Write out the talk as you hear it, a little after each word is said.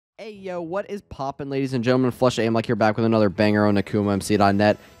Hey yo, what is poppin', ladies and gentlemen? Flush Aim like here back with another banger on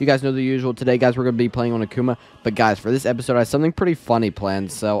AkumaMC.net. You guys know the usual. Today, guys, we're gonna be playing on Akuma. But guys, for this episode, I have something pretty funny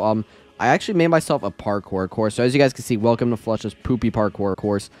planned. So, I actually made myself a parkour course. So as you guys can see, welcome to Flush's poopy parkour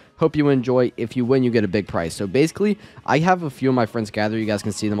course. Hope you enjoy. If you win, you get a big prize. So basically, I have a few of my friends gathered. You guys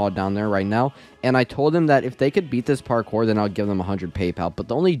can see them all down there right now. And I told them that if they could beat this parkour, then I'll give them 100 PayPal. But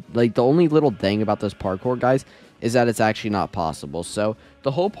the only little thing about this parkour, guys, is that it's actually not possible. So the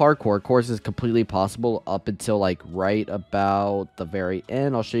whole parkour course is completely possible up until like right about the very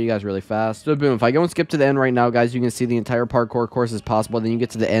end. I'll show you guys really fast. So boom, if I go and skip to the end right now, guys, you can see the entire parkour course is possible. Then you get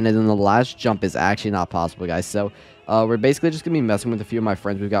to the end, and then the last jump is actually not possible, guys. So we're basically just gonna be messing with a few of my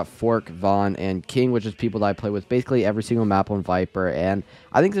friends. We've got Fork, Vaughn, and King, which is people that I play with basically every single map on Viper. And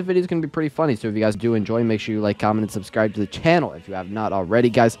I think this video is gonna be pretty funny. So if you guys do enjoy, make sure you like, comment, and subscribe to the channel if you have not already,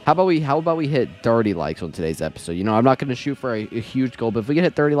 guys. How about we hit 30 likes on today's episode? You know, I'm not gonna shoot for a huge goal, but if we can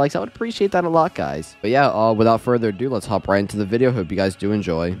hit 30 likes, I would appreciate that a lot, guys. But yeah, without further ado, let's hop right into the video. Hope you guys do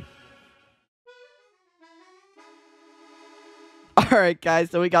enjoy. Alright,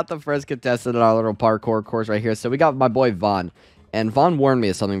 guys, so we got the first contestant in our little parkour course right here. So we got my boy Vaughn. And Vaughn warned me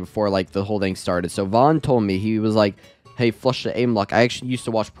of something before, like, the whole thing started. So Vaughn told me, he was like, hey, Flush the Aim Luck. I actually used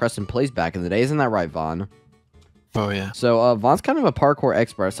to watch Preston Plays back in the day. Isn't that right, Vaughn? Oh, yeah. So, Vaughn's kind of a parkour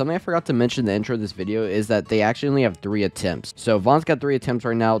expert. Something I forgot to mention in the intro of this video is that they actually only have 3 attempts. So, Vaughn's got 3 attempts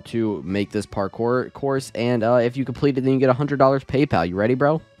right now to make this parkour course. And if you complete it, then you get $100 PayPal. You ready,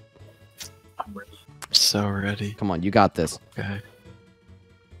 bro? I'm ready. So ready. Come on, you got this. Okay.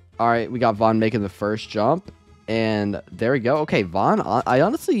 Alright, we got Vaughn making the first jump. And there we go. Okay, Vaughn, I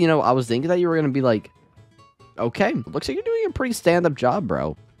honestly, you know, I was thinking that you were going to be like, okay, looks like you're doing a pretty stand-up job,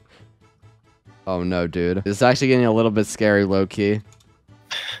 bro. Oh, no, dude. This is actually getting a little bit scary, low-key.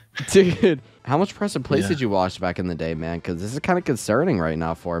 Dude, how much Preston Plays did you watch back in the day, man? Because this is kind of concerning right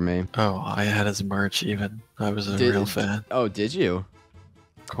now for me. Oh, I had his merch even. I was a real fan. Oh, did you?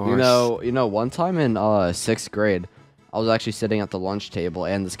 Of course. You know, one time in 6th grade, I was actually sitting at the lunch table,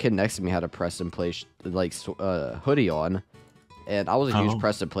 and this kid next to me had a Preston Plays like hoodie on, and I was a huge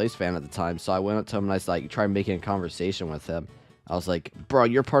Preston Plays fan at the time. So I went up to him and I was like, tried making a conversation with him. I was like, bro,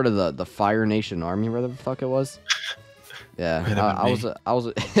 you're part of the Fire Nation Army, whatever the fuck it was. Yeah, I was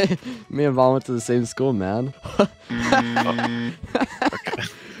me and Vaughn went to the same school, man.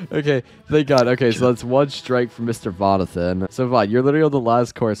 Okay, thank God. Okay, so that's 1 strike for Mr. Vonathan. So Vaughn, you're literally on the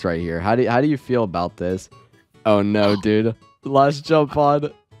last course right here. How do you feel about this? Oh no, dude. Last jump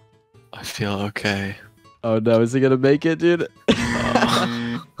on. I feel okay. Oh no, is he gonna make it, dude?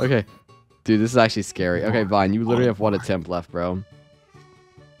 Okay. Dude, this is actually scary. Okay, Vaughn, you literally have 1 attempt left, bro.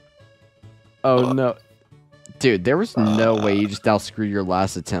 Oh no. Dude, there was no way you just now screwed your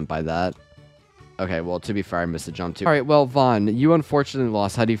last attempt by that. Okay, well, to be fair, I missed a jump too. Alright, well, Vaughn, you unfortunately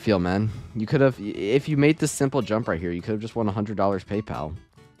lost. How do you feel, man? You could have, if you made this simple jump right here, you could have just won $100 PayPal.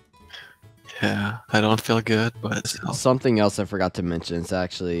 Yeah, I don't feel good, but still. Something else I forgot to mention is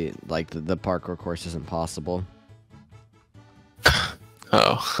actually, like, the parkour course isn't possible. Oh.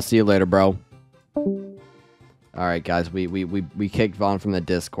 I'll see you later, bro. Alright, guys, we kicked Vaughn from the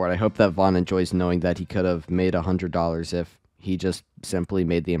Discord. I hope that Vaughn enjoys knowing that he could have made $100 if he just simply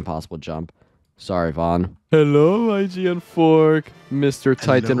made the impossible jump. Sorry, Vaughn. Hello, IGN Fork. Mr.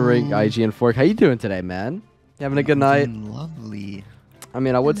 Titan Ring IGN Fork. How you doing today, man? You having a good night? Lovely. I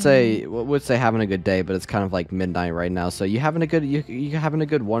mean, I would say having a good day, but it's kind of like midnight right now. So you having a good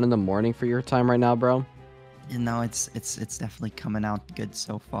 1 in the morning for your time right now, bro? You know, it's definitely coming out good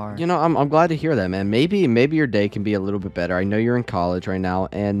so far. You know, I'm glad to hear that, man. Maybe your day can be a little bit better. I know you're in college right now,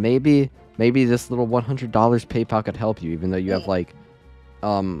 and maybe this little $100 PayPal could help you, even though you have like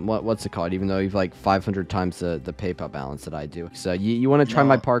what's it called? Even though you've like 500 times the PayPal balance that I do. So you want to try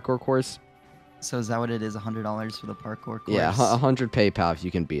my parkour course? So is that what it is? $100 for the parkour course? Yeah, 100 PayPal if you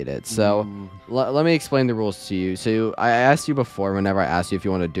can beat it. So let me explain the rules to you. So I asked you before, whenever I asked you if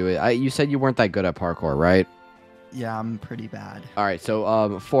you want to do it, you said you weren't that good at parkour, right? Yeah, I'm pretty bad. All right,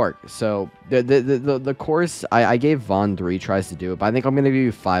 so Fork. So the course, I gave Vaughn 3 tries to do it, but I think I'm gonna give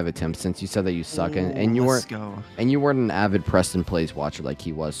you 5 attempts since you said that you suck and you weren't an avid Preston Plays watcher like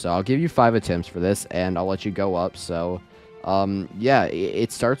he was. So I'll give you 5 attempts for this, and I'll let you go up. So yeah,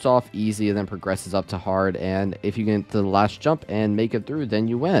 it starts off easy and then progresses up to hard, and if you get to the last jump and make it through, then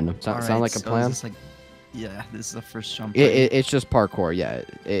you win. Sound like a plan? Yeah, this is the first jump. It's just parkour, yeah.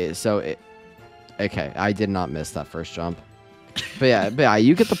 Okay, I did not miss that first jump. But yeah,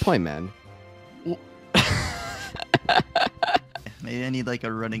 you get the point, man. Maybe I need like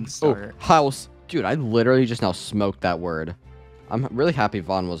a running start. Oh, house. Dude, I literally just now smoked that word. I'm really happy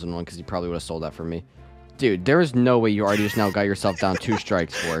Vaughn wasn't one because he probably would have sold that for me. Dude, there is no way you already just now got yourself down 2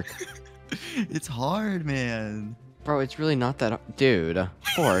 strikes, Fork. It's hard, man. Bro, it's really not that... Dude,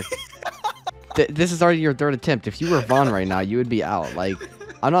 Fork. This is already your 3rd attempt. If you were Vaughn right now, you would be out. Like,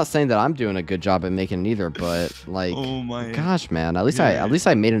 I'm not saying that I'm doing a good job at making it either, but, like... Oh my... Gosh, man. At least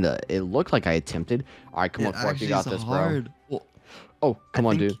I made it it looked like I attempted. All right, come on, Fork. You got this, bro. Well, Oh, come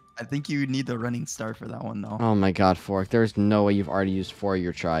on, dude. I think you need the running start for that one, though. Oh my god, Fork. There's no way you've already used 4 of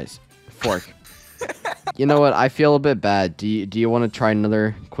your tries. Fork. You know what? I feel a bit bad. Do you want to try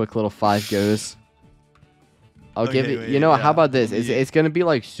another quick little 5 goes? I'll give you... You know, how about this? It's going to be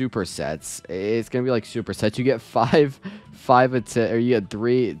like supersets. It's going to be like supersets. You get 5 attempts, or you get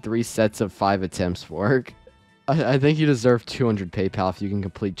 3 sets of 5 attempts, Fork. I think you deserve 200 PayPal if you can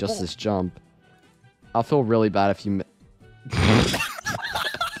complete just this jump. I'll feel really bad if you...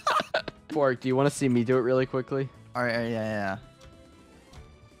 Fork, do you want to see me do it really quickly? Alright, yeah.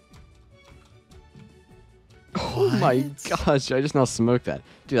 Oh my gosh, I just now smoked that.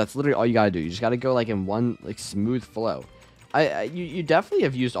 Dude, that's literally all you gotta do. You just gotta go like in one like smooth flow. You definitely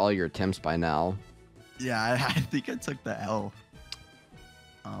have used all your attempts by now. Yeah, I think I took the L.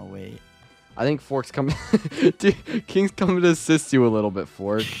 Oh, wait. I think Fork's coming... Dude, King's coming to assist you a little bit,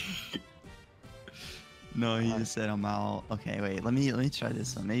 Fork. No, he just said I'm out. Okay, wait. Let me try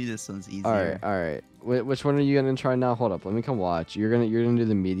this one. Maybe this one's easier. All right. Which one are you gonna try now? Hold up. Let me come watch. You're gonna do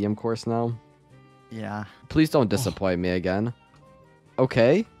the medium course now. Yeah. Please don't disappoint me again.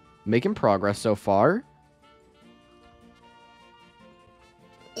 Okay, making progress so far.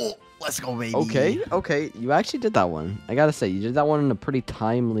 Oh, let's go, baby. Okay. You actually did that one. I gotta say, you did that one in a pretty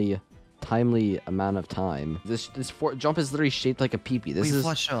timely amount of time. This jump is literally shaped like a peepee. This is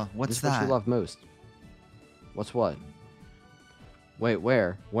Flusha, what's this is that? what you love most. What's what? Wait,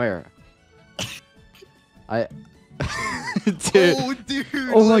 where? Dude. Oh, dude.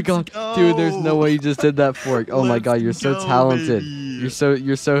 Oh my god. Go. Dude, there's no way you just did that, Fork. Oh my god, you're so talented. Baby.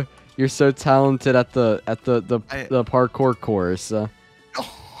 You're so talented at the parkour course. Oh,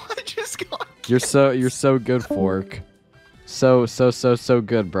 I just got You're so good, Fork. So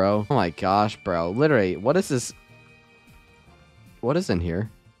good, bro. Oh my gosh, bro. Literally, what is this? What is in here?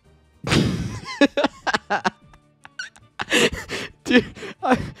 Dude,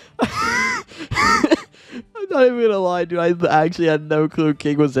 I'm not even gonna lie, dude. I actually had no clue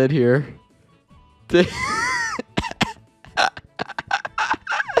King was in here.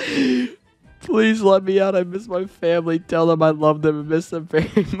 Please let me out. I miss my family. Tell them I love them and miss them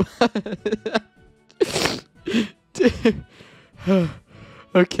very much.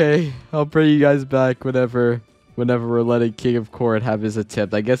 Okay, I'll bring you guys back whenever we're letting King of Corn have his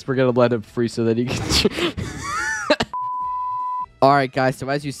attempt. I guess we're gonna let him free so that he can... Alright guys, so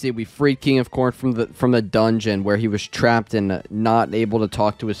as you see, we freed King of Corn from the dungeon where he was trapped and not able to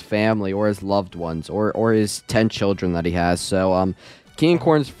talk to his family or his loved ones or his 10 children that he has. So King of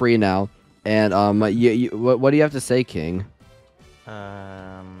Corn's free now. And what do you have to say, King?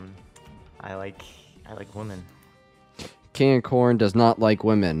 I like women. King of Corn does not like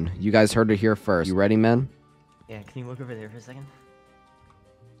women. You guys heard it here first. You ready, men? Yeah, can you look over there for a second?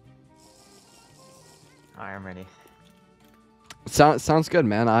 Alright, I'm ready. Sounds good,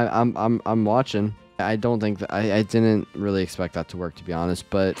 man. I'm watching. I don't think that I didn't really expect that to work, to be honest,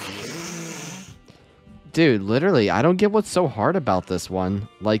 but dude, literally, I don't get what's so hard about this one.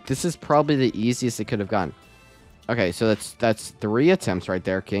 Like, this is probably the easiest it could have gone. Okay, so that's 3 attempts right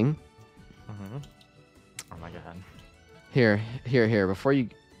there, King. Oh my god. Here. Before you...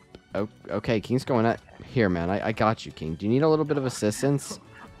 Oh, okay, King's going at... Here, man. I got you, King. Do you need a little bit of assistance?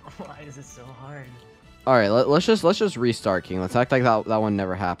 Why is it so hard? All right, let's just restart, King. Let's act like that one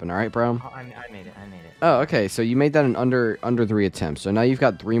never happened. All right, bro? Oh, I made it. Oh, okay. So you made that in under 3 attempts. So now you've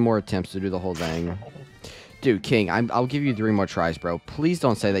got 3 more attempts to do the whole thing. Dude, King, I'll give you 3 more tries, bro. Please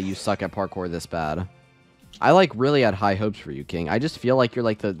don't say that you suck at parkour this bad. I like really had high hopes for you, King. I just feel like you're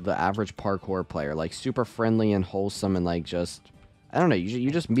like the average parkour player, like super friendly and wholesome and like just... I don't know, you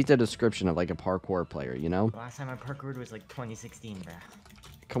just meet the description of like a parkour player, you know? Last time I parkoured was like 2016, bro.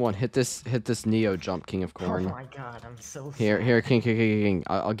 Come on, hit this Neo jump, King of Corn. Oh my god, I'm so Here, King.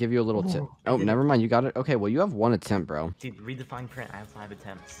 I'll give you a little tip. Oh, never mind, you got it? Okay, well, you have 1 attempt, bro. Dude, read the fine print. I have 5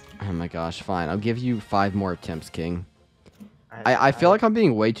 attempts. Oh my gosh, fine. I'll give you 5 more attempts, King. I feel like I'm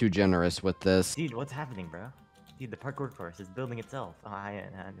being way too generous with this. Dude, what's happening, bro? Dude, the parkour course is building itself.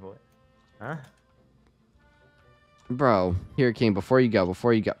 What? Huh? Bro, here, King, before you go.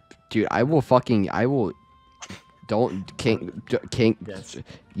 Dude, I will... Don't, King, Yes.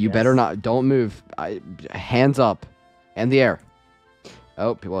 you better not, don't move. Hands up. And the air.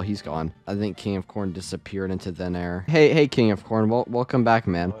 Oh, well, he's gone. I think King of Corn disappeared into thin air. Hey, King of Corn, welcome back,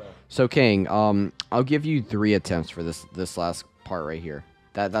 man. So King, I'll give you 3 attempts for this last part right here.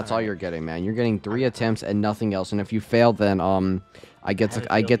 That's all Alright. you're getting, man. You're getting 3 attempts and nothing else. And if you fail, then I get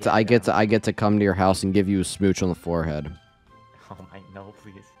to come to your house and give you a smooch on the forehead. Oh my, no,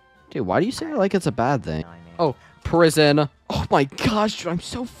 please. Dude, why do you say it like it's a bad thing? No, I mean, Oh, prison. Oh my gosh, dude, I'm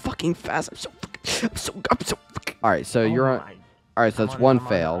so fucking fast. I'm so fucking. All right, so you're on. my- All right, so I'm that's on- 1 I'm on-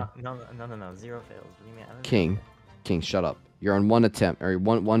 fail. No, 0 fails. What do you mean? I don't King. know. King, shut up. You're on 1 attempt or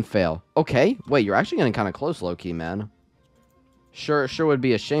one fail. Okay, wait, you're actually getting kind of close, low key, man. Sure would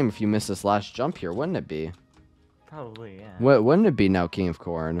be a shame if you missed this last jump here, wouldn't it be? Probably, yeah. Wouldn't it be now, King of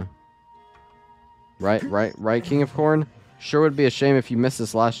Corn? Right, King of Corn? Sure would be a shame if you missed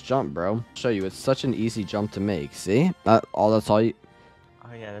this last jump, bro. I'll show you, it's such an easy jump to make. See? That's all you...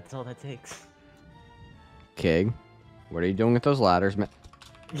 Oh yeah, that's all that takes. King, what are you doing with those ladders, man?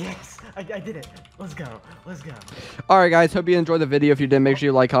 Yes, I did it. Let's go. Let's go. Alright, guys, hope you enjoyed the video. If you did, make sure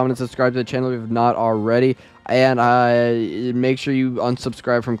you like, comment, and subscribe to the channel if you've not already. And make sure you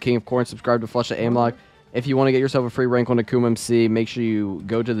unsubscribe from King of Corn, subscribe to Flush at Aimlock. If you want to get yourself a free rank on Akuma MC, make sure you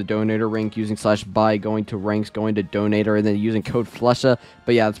go to the donator rank using /buy, going to ranks, going to donator, and then using code FLUSHA.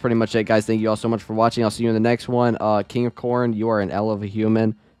 But yeah, that's pretty much it, guys. Thank you all so much for watching. I'll see you in the next one. King of Corn, you are an L of a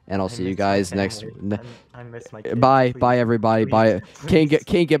human. And I'll see you guys next. I miss my kids, Bye, please. bye, everybody. Bye. King,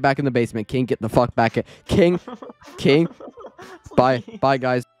 get back in the basement. King, get the fuck back. King. Bye, Please. bye,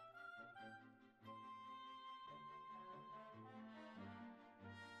 guys.